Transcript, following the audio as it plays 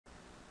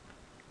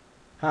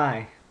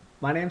Hi,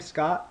 my name's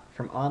Scott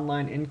from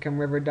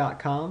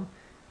onlineincomeriver.com,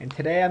 and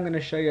today I'm going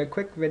to show you a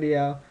quick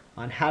video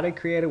on how to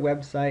create a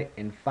website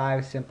in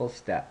 5 simple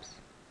steps.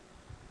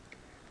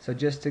 So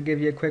just to give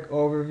you a quick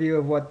overview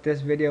of what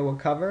this video will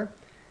cover,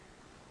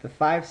 the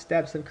 5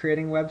 steps of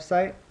creating a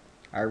website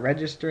are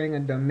registering a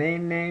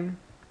domain name,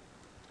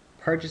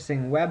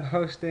 purchasing web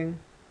hosting,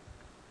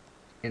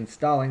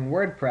 installing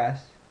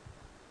WordPress,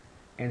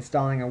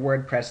 installing a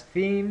WordPress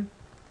theme,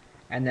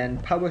 and then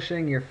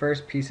publishing your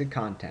first piece of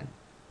content.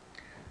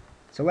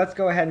 So let's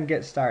go ahead and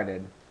get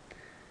started.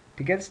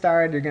 To get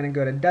started, you're going to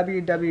go to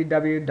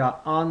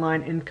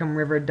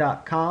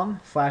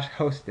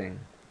www.onlineincomeriver.com/hosting.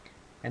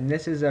 And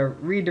this is a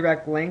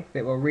redirect link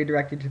that will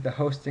redirect you to the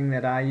hosting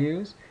that I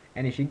use.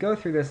 And if you go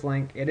through this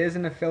link, it is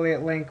an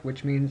affiliate link,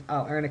 which means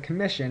I'll earn a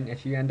commission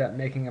if you end up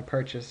making a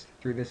purchase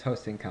through this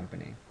hosting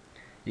company.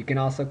 You can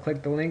also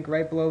click the link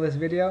right below this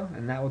video,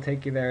 and that will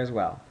take you there as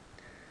well.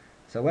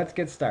 So let's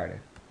get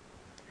started.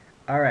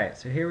 Alright,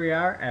 so here we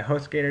are at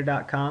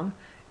HostGator.com.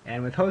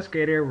 And with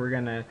HostGator, we're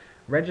going to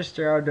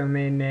register our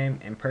domain name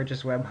and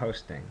purchase web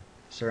hosting.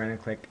 So we're going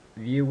to click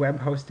View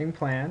Web Hosting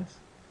Plans.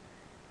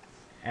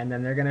 And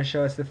then they're going to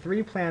show us the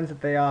 3 plans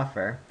that they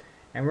offer.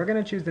 And we're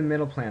going to choose the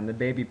middle plan, the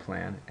baby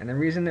plan. And the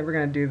reason that we're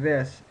going to do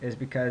this is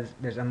because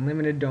there's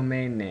unlimited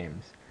domain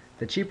names.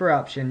 The cheaper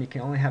option, you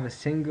can only have a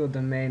single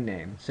domain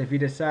name. So if you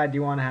decide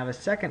you want to have a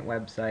second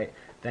website,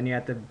 then you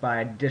have to buy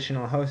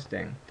additional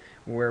hosting.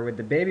 Where with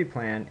the baby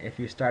plan, if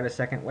you start a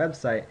second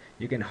website,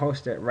 you can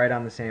host it right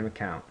on the same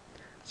account.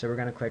 So we're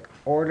going to click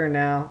Order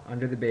Now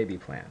under the baby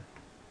plan.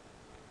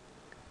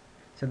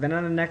 So then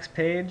on the next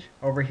page,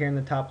 over here in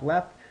the top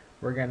left,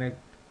 we're going to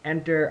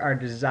enter our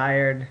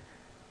desired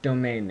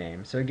domain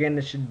name. So again,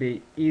 this should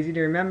be easy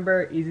to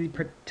remember, easy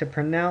to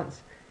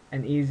pronounce,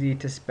 and easy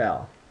to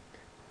spell.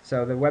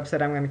 So the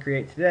website I'm going to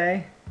create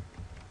today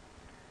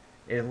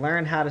is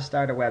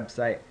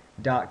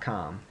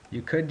learnhowtostartawebsite.com.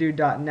 You could do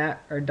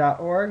 .net or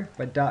 .org,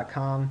 but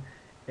 .com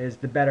is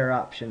the better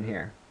option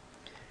here.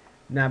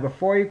 Now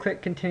before you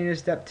click continue to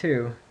step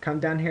 2, come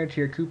down here to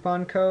your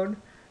coupon code.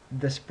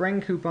 The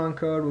spring coupon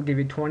code will give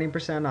you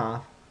 20%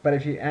 off, but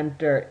if you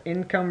enter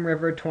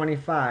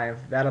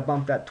IncomeRiver25, that'll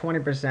bump that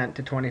 20%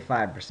 to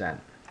 25%.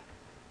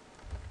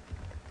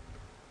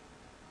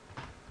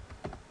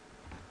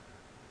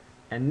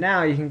 And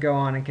now you can go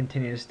on and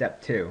continue to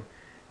step 2.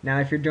 Now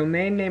if your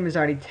domain name is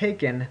already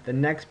taken, the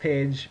next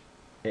page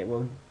it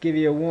will give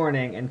you a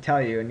warning and tell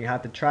you, and you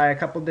have to try a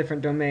couple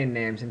different domain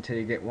names until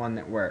you get one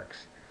that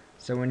works.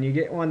 So when you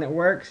get one that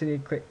works and you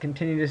click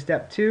continue to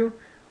step 2,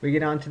 we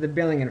get on to the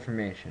billing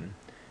information.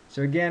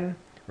 So again,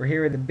 we're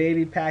here with the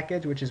baby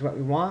package, which is what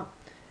we want,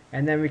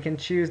 and then we can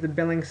choose the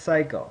billing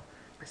cycle.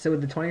 So with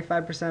the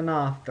 25%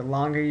 off, the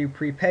longer you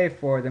prepay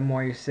for, the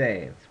more you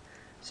save.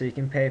 So you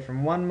can pay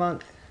from 1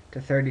 month to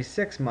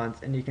 36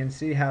 months, and you can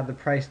see how the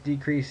price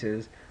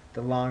decreases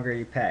the longer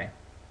you pay.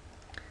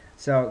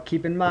 So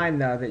keep in mind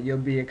though that you'll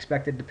be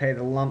expected to pay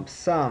the lump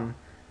sum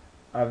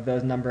of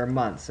those number of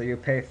months. So you'll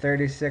pay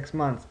 36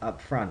 months up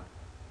front.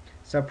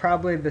 So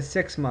probably the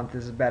 6 month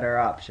is a better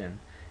option.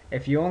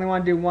 If you only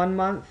want to do 1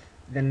 month,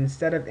 then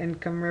instead of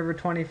Income River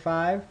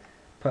 25,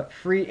 put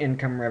Free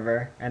Income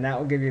River, and that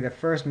will give you the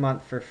first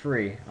month for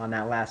free on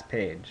that last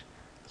page.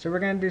 So we're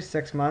going to do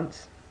 6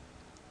 months.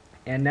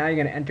 And now you're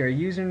going to enter a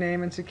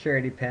username and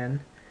security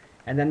pin,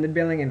 and then the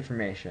billing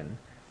information.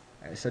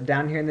 So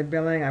down here in the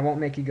billing, I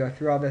won't make you go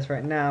through all this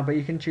right now, but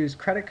you can choose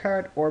credit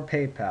card or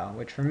PayPal,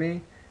 which for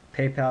me,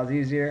 PayPal is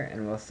easier,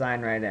 and we'll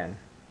sign right in.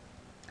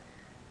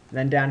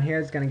 Then down here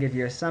it's going to give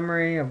you a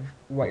summary of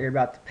what you're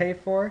about to pay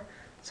for.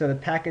 So the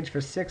package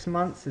for 6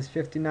 months is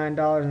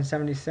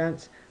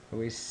 $59.70, but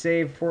we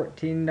save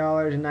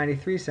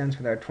 $14.93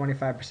 with our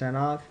 25%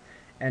 off,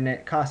 and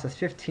it costs us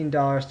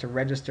 $15 to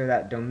register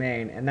that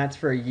domain, and that's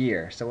for a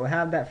year. So we'll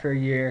have that for a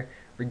year,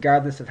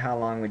 regardless of how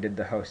long we did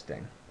the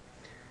hosting.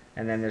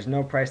 And then there's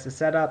no price to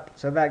set up,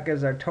 so that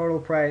gives our total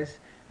price,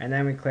 and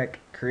then we click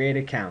Create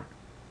Account.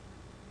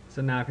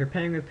 So now if you're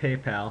paying with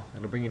PayPal,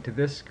 it'll bring you to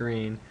this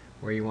screen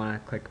where you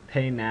want to click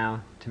Pay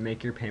Now to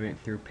make your payment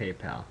through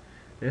PayPal.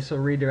 This will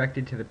redirect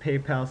you to the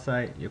PayPal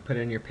site. You put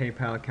in your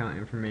PayPal account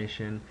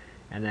information,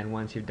 and then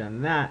once you've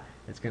done that,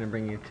 it's going to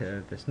bring you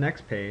to this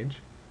next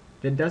page.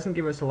 That doesn't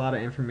give us a lot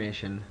of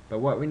information, but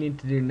what we need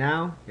to do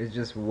now is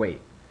just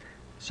wait.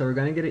 So we're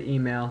going to get an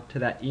email to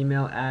that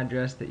email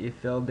address that you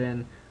filled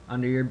in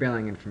under your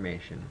billing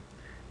information.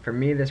 For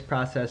me, this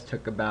process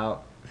took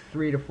about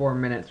 3 to 4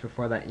 minutes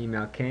before that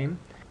email came.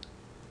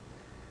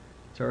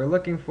 So what we're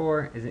looking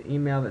for is an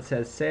email that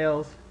says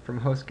sales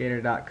from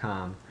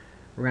HostGator.com.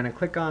 We're going to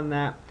click on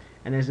that,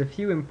 and there's a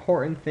few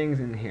important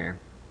things in here.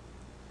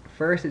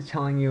 First, it's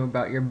telling you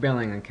about your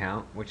billing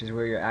account, which is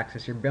where you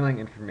access your billing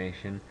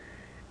information,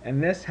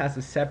 and this has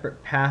a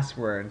separate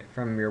password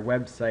from your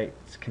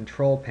website's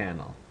control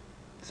panel.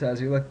 So as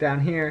we look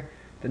down here,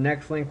 the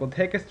next link will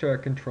take us to our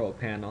control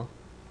panel.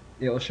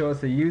 It will show us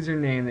the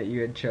username that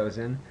you had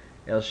chosen.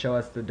 It will show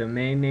us the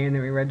domain name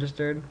that we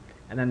registered,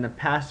 and then the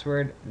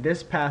password.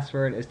 This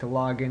password is to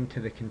log into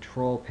the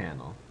control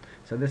panel.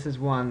 So this is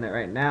one that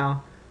right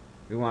now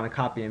we want to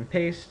copy and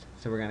paste,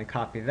 so we're going to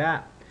copy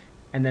that,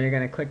 and then you're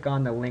going to click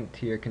on the link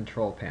to your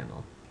control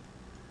panel.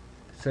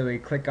 So we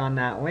click on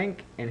that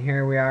link, and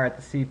here we are at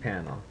the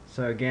cPanel.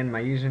 So again,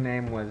 my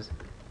username was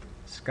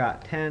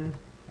Scott10,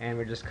 and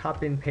we're just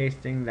copy and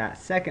pasting that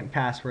second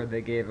password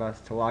they gave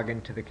us to log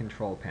into the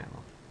control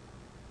panel.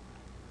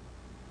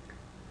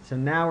 So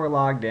now we're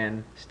logged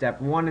in.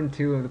 Step 1 and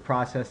 2 of the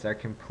process are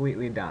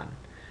completely done.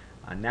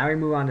 Now we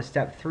move on to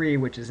step 3,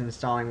 which is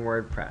installing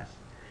WordPress.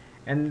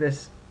 And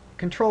this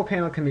control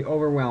panel can be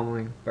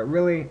overwhelming, but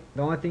really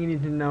the only thing you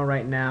need to know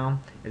right now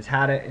is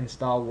how to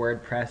install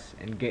WordPress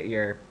and get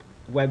your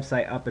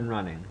website up and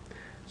running.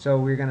 So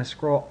we're going to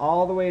scroll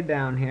all the way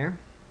down here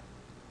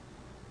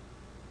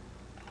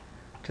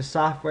to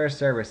software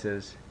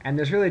services, and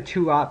there's really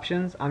two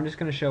options. I'm just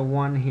going to show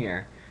one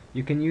here.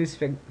 You can use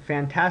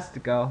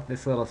Fantastico,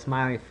 this little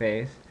smiley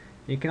face.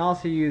 You can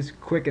also use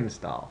Quick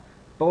Install.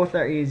 Both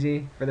are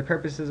easy. For the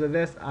purposes of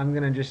this, I'm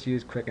going to just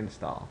use Quick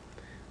Install.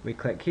 We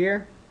click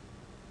here,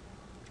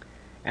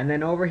 and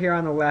then over here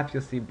on the left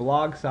you'll see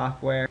blog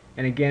software,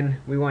 and again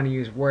we want to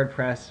use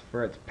WordPress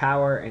for its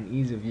power and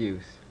ease of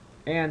use,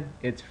 and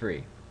it's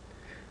free.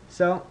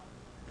 So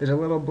there's a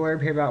little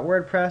blurb here about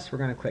WordPress. We're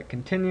going to click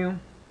continue.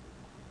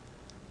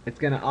 It's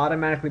going to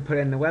automatically put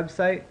in the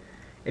website.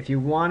 If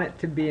you want it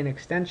to be an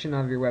extension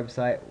of your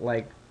website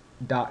like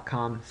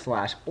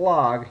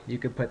 .com/blog, you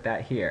could put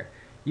that here.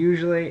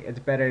 Usually it's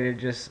better to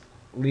just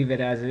leave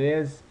it as it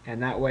is,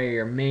 and that way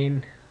your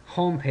main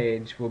home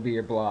page will be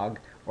your blog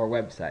or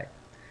website.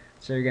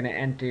 So you're going to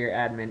enter your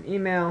admin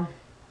email,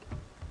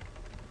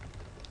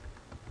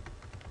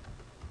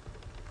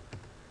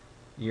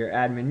 your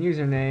admin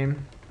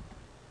username,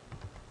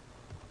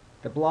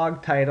 the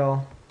blog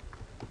title,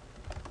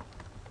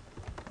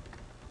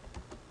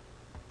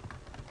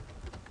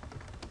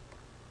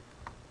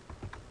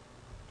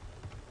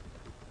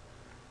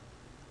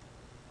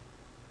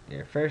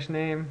 your first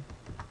name,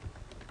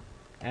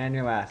 and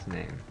your last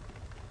name.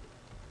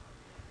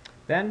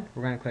 Then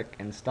we're going to click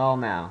install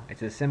now.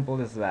 It's as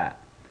simple as that.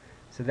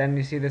 So then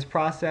you see this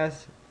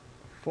process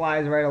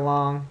flies right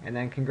along, and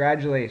then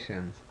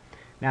congratulations.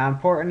 Now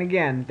important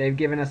again, they've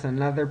given us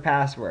another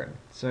password.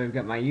 So we've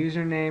got my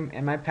username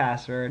and my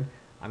password.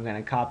 I'm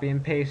going to copy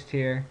and paste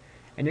here,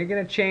 and you're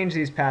going to change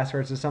these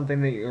passwords to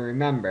something that you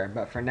remember,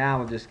 but for now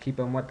we'll just keep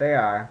them what they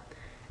are.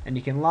 And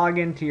you can log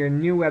into your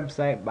new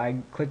website by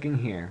clicking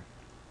here.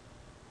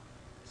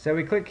 So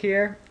we click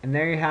here, and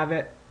there you have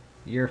it,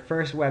 your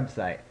first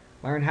website.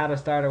 Learn how to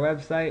start a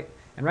website,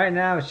 and right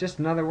now it's just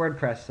another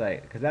WordPress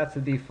site because that's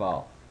the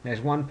default. There's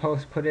one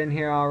post put in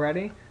here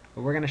already,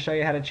 but we're going to show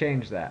you how to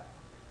change that.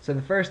 So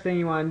the first thing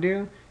you want to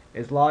do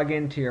is log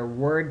into your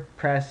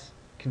WordPress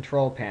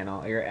control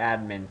panel, or your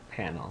admin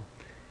panel.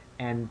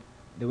 And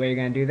the way you're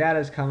going to do that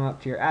is come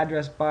up to your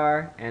address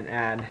bar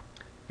and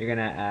you're going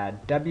to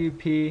add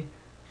WP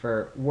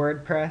for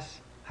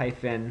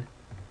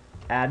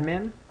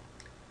WordPress-admin.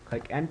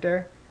 Click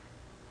enter,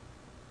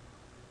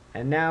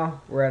 and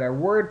now we're at our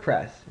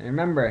WordPress. And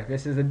remember,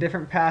 this is a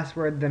different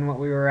password than what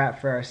we were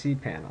at for our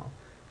cPanel.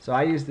 So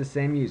I use the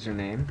same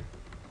username,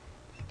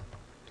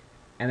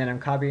 and then I'm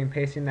copying and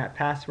pasting that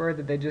password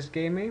that they just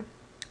gave me.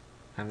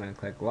 I'm going to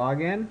click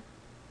login,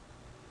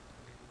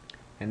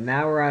 and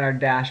now we're on our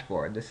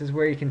dashboard. This is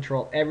where you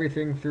control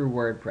everything through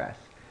WordPress.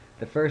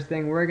 The first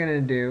thing we're going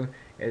to do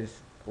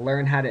is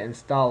learn how to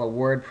install a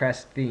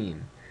WordPress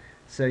theme.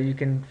 So you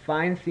can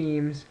find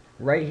themes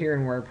right here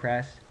in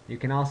WordPress. You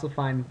can also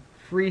find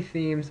free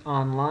themes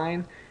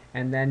online,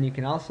 and then you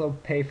can also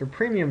pay for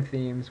premium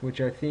themes, which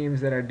are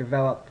themes that are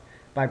developed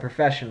by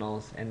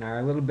professionals and are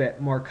a little bit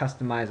more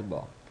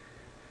customizable.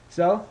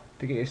 So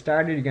to get you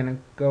started, you're going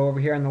to go over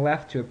here on the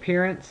left to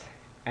Appearance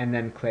and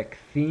then click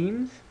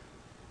Themes,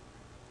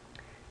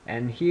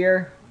 and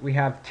here we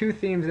have two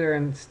themes that are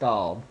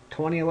installed,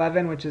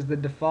 2011, which is the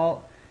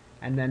default,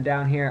 and then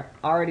down here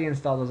already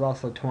installed is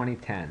also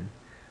 2010.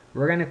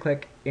 We're going to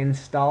click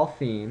Install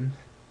Themes,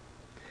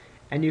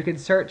 and you can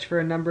search for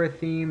a number of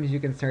themes.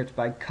 You can search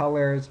by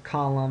colors,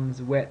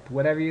 columns, width,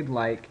 whatever you'd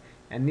like,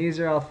 and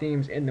these are all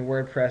themes in the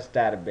WordPress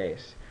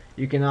database.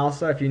 You can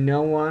also, if you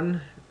know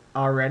one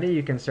already,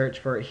 you can search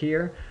for it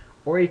here,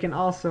 or you can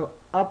also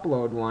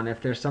upload one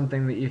if there's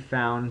something that you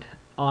found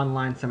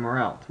online somewhere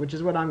else, which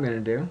is what I'm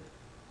going to do.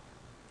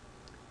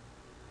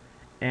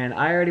 And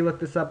I already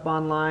looked this up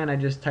online. I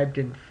just typed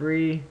in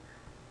free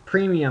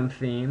premium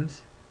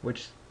themes,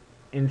 which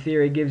in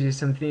theory gives you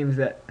some themes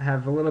that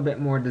have a little bit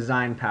more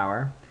design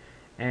power.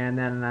 And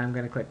then I'm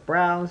going to click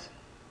Browse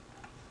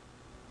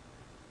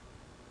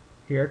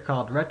here,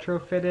 called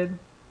Retrofitted,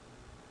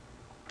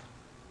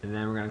 and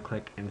then we're going to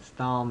click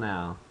Install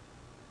Now.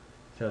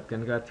 So it's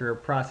going to go through a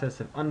process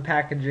of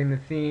unpackaging the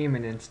theme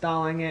and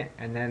installing it,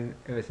 and then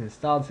it was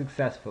installed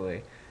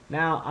successfully.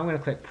 Now I'm going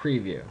to click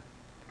Preview.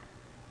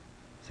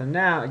 So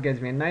now it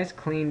gives me a nice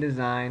clean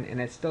design,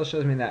 and it still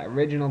shows me that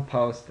original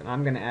post, and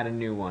I'm going to add a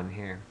new one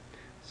here.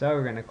 So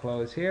we're going to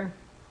close here,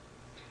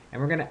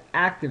 and we're going to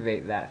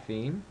activate that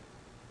theme.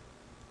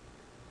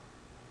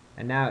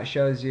 And now it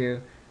shows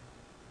you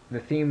the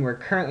theme we're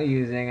currently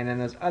using, and then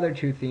those other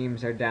two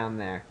themes are down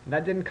there. And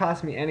that didn't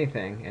cost me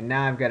anything, and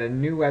now I've got a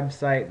new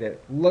website that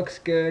looks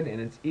good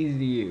and it's easy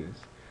to use.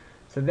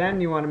 So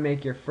then you want to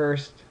make your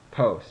first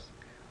post.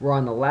 We're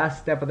on the last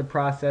step of the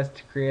process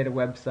to create a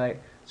website,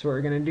 so what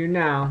we're going to do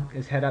now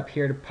is head up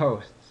here to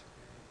posts,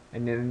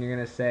 and then you're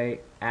going to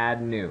say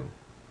add new.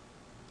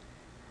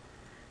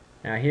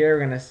 Now here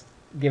we're going to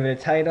give it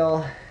a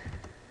title.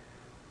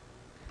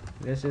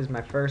 This is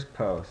my first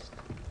post.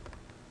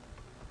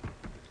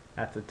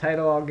 That's the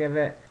title I'll give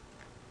it.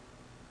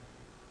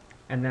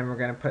 And then we're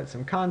going to put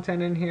some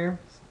content in here.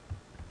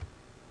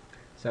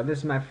 So this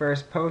is my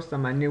first post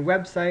on my new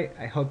website.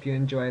 I hope you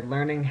enjoyed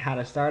learning how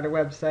to start a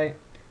website.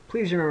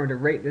 Please remember to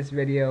rate this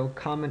video,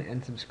 comment,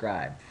 and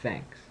subscribe.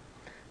 Thanks.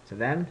 So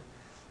then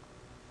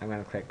I'm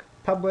going to click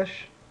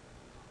publish.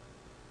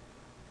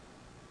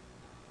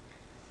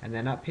 And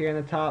then up here in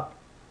the top,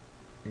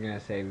 you're going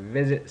to say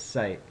visit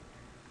site.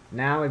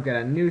 Now we've got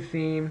a new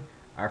theme.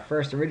 Our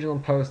first original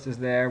post is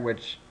there,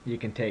 which you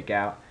can take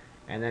out.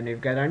 And then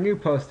we've got our new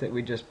post that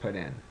we just put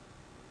in.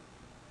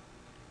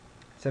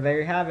 So there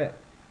you have it.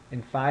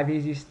 In 5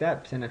 easy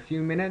steps, in a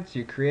few minutes,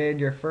 you created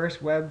your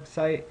first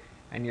website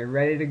and you're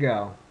ready to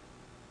go.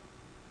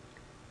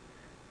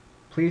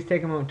 Please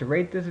take a moment to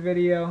rate this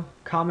video,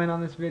 comment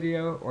on this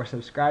video, or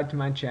subscribe to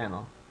my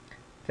channel.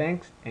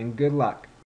 Thanks and good luck.